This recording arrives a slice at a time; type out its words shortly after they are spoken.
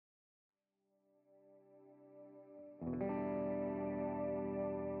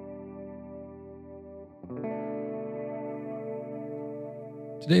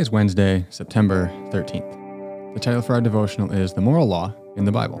Today is Wednesday, September 13th. The title for our devotional is The Moral Law in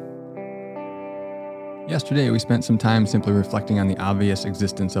the Bible. Yesterday, we spent some time simply reflecting on the obvious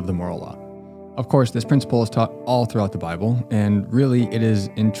existence of the moral law. Of course, this principle is taught all throughout the Bible, and really it is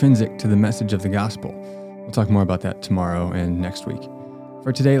intrinsic to the message of the gospel. We'll talk more about that tomorrow and next week.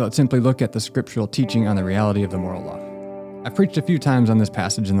 For today, let's simply look at the scriptural teaching on the reality of the moral law. I've preached a few times on this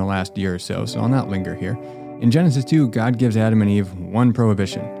passage in the last year or so I'll not linger here. In Genesis 2, God gives Adam and Eve one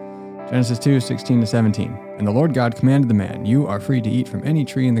prohibition. Genesis 2, 16-17. And the Lord God commanded the man, "You are free to eat from any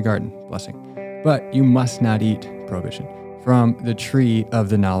tree in the garden," blessing. "But you must not eat," prohibition, "from the tree of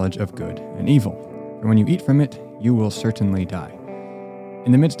the knowledge of good and evil. For when you eat from it, you will certainly die."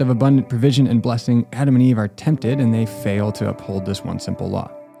 In the midst of abundant provision and blessing, Adam and Eve are tempted and they fail to uphold this one simple law.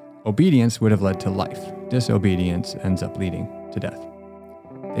 Obedience would have led to life. Disobedience ends up leading to death.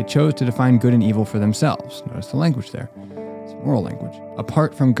 They chose to define good and evil for themselves. Notice the language there. It's moral language.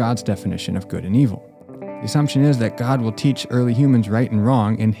 Apart from God's definition of good and evil. The assumption is that God will teach early humans right and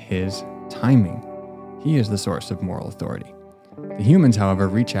wrong in His timing. He is the source of moral authority. The humans, however,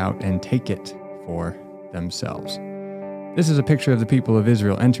 reach out and take it for themselves. This is a picture of the people of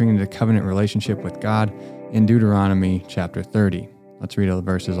Israel entering into a covenant relationship with God in Deuteronomy chapter 30. Let's read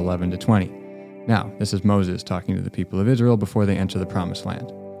verses 11-20. Now, this is Moses talking to the people of Israel before they enter the promised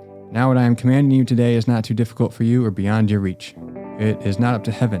land. "Now what I am commanding you today is not too difficult for you or beyond your reach. It is not up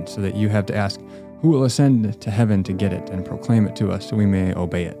to heaven, so that you have to ask, 'Who will ascend to heaven to get it and proclaim it to us so we may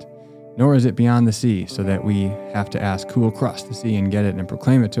obey it?' Nor is it beyond the sea, so that we have to ask, 'Who will cross the sea and get it and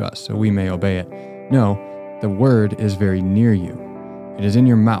proclaim it to us so we may obey it?' No, the word is very near you. It is in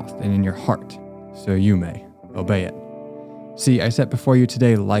your mouth and in your heart, so you may obey it. See, I set before you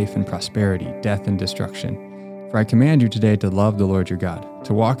today life and prosperity, death and destruction. For I command you today to love the Lord your God,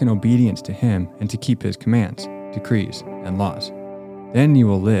 to walk in obedience to Him, and to keep His commands, decrees, and laws. Then you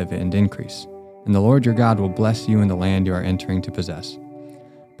will live and increase, and the Lord your God will bless you in the land you are entering to possess.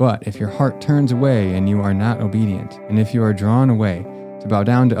 But if your heart turns away and you are not obedient, and if you are drawn away to bow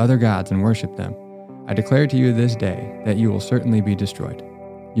down to other gods and worship them, I declare to you this day that you will certainly be destroyed.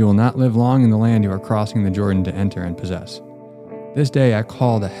 You will not live long in the land you are crossing the Jordan to enter and possess. This day I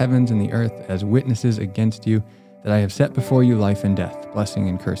call the heavens and the earth as witnesses against you that I have set before you life and death, blessing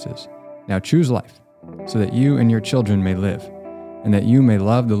and curses. Now choose life, so that you and your children may live, and that you may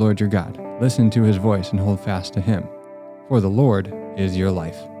love the Lord your God, listen to His voice and hold fast to Him. For the Lord is your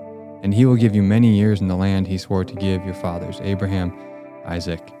life, and He will give you many years in the land He swore to give your fathers, Abraham,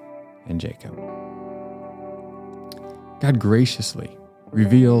 Isaac, and Jacob." God graciously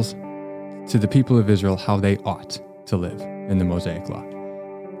reveals to the people of Israel how they ought to live in the Mosaic Law.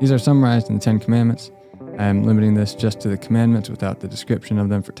 These are summarized in the 10 Commandments. I'm limiting this just to the commandments without the description of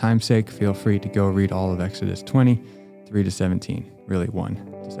them for time's sake. Feel free to go read all of Exodus 20, 3-17, really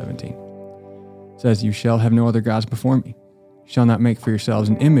 1-17. It says, "You shall have no other gods before me. You shall not make for yourselves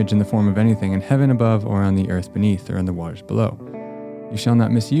an image in the form of anything in heaven above or on the earth beneath or in the waters below. You shall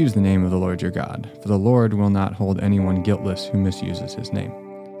not misuse the name of the Lord your God, for the Lord will not hold anyone guiltless who misuses His name.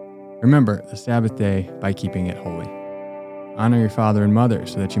 Remember the Sabbath day by keeping it holy. Honor your father and mother,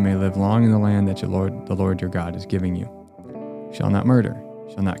 so that you may live long in the land that the Lord your God is giving you. You shall not murder.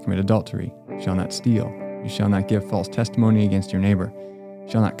 You shall not commit adultery. You shall not steal. You shall not give false testimony against your neighbor.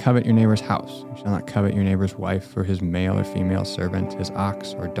 You shall not covet your neighbor's house. You shall not covet your neighbor's wife or his male or female servant, his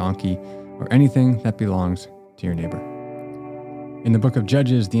ox or donkey, or anything that belongs to your neighbor." In the book of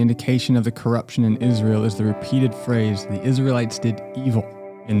Judges, the indication of the corruption in Israel is the repeated phrase, "The Israelites did evil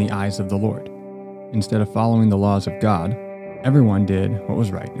in the eyes of the Lord." Instead of following the laws of God, everyone did what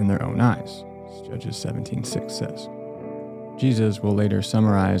was right in their own eyes, as Judges 17:6 says. Jesus will later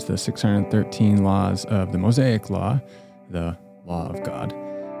summarize the 613 laws of the Mosaic Law, the law of God,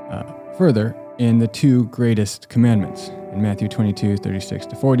 further in the two greatest commandments. In Matthew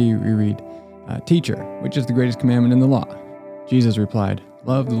 22:36-40, we read, "Teacher, which is the greatest commandment in the law?" Jesus replied,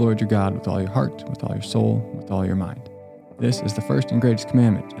 "Love the Lord your God with all your heart, with all your soul, with all your mind. This is the first and greatest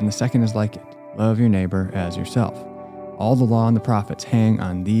commandment, and the second is like it. Love your neighbor as yourself. All the law and the prophets hang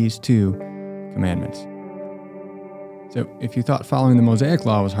on these two commandments." So if you thought following the Mosaic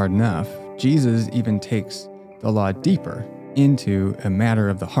Law was hard enough, Jesus even takes the law deeper into a matter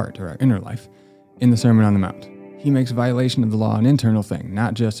of the heart, or our inner life, in the Sermon on the Mount. He makes violation of the law an internal thing,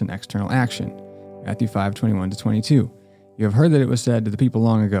 not just an external action. Matthew 5:21-22. "You have heard that it was said to the people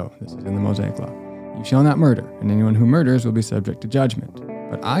long ago," this is in the Mosaic Law, "You shall not murder, and anyone who murders will be subject to judgment.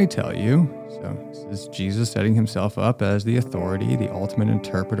 But I tell you," so this is Jesus setting himself up as the authority, the ultimate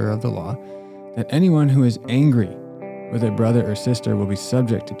interpreter of the law, "that anyone who is angry with a brother or sister will be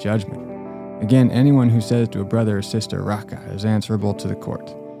subject to judgment. Again, anyone who says to a brother or sister, Raka, is answerable to the court,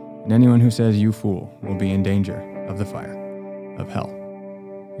 and anyone who says, you fool, will be in danger of the fire of hell.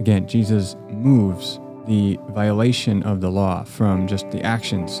 Again, Jesus moves the violation of the law from just the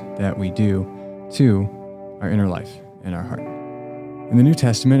actions that we do to our inner life and our heart. And the New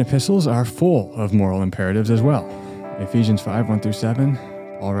Testament epistles are full of moral imperatives as well. Ephesians 5,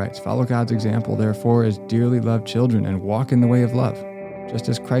 1-7, Paul writes, follow God's example, therefore, as dearly loved children, and walk in the way of love, just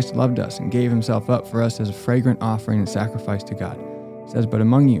as Christ loved us and gave himself up for us as a fragrant offering and sacrifice to God. It says, but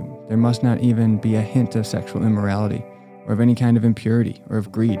among you there must not even be a hint of sexual immorality, or of any kind of impurity, or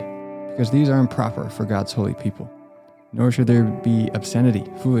of greed, because these are improper for God's holy people. Nor should there be obscenity,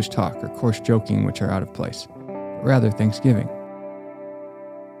 foolish talk, or coarse joking which are out of place, but rather thanksgiving.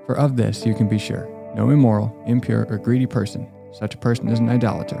 For of this you can be sure, no immoral, impure, or greedy person, such a person is an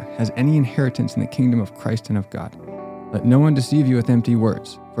idolater, has any inheritance in the kingdom of Christ and of God. Let no one deceive you with empty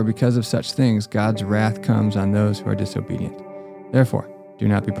words, for because of such things God's wrath comes on those who are disobedient. Therefore, do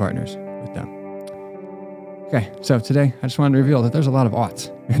not be partners with them. Okay, so today I just wanted to reveal that there's a lot of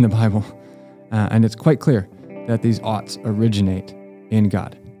oughts in the Bible, and it's quite clear that these oughts originate in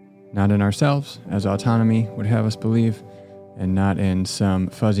God, not in ourselves, as autonomy would have us believe, and not in some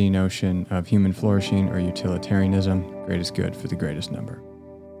fuzzy notion of human flourishing or utilitarianism, greatest good for the greatest number.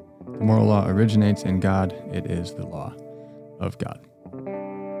 The moral law originates in God. It is the law of God.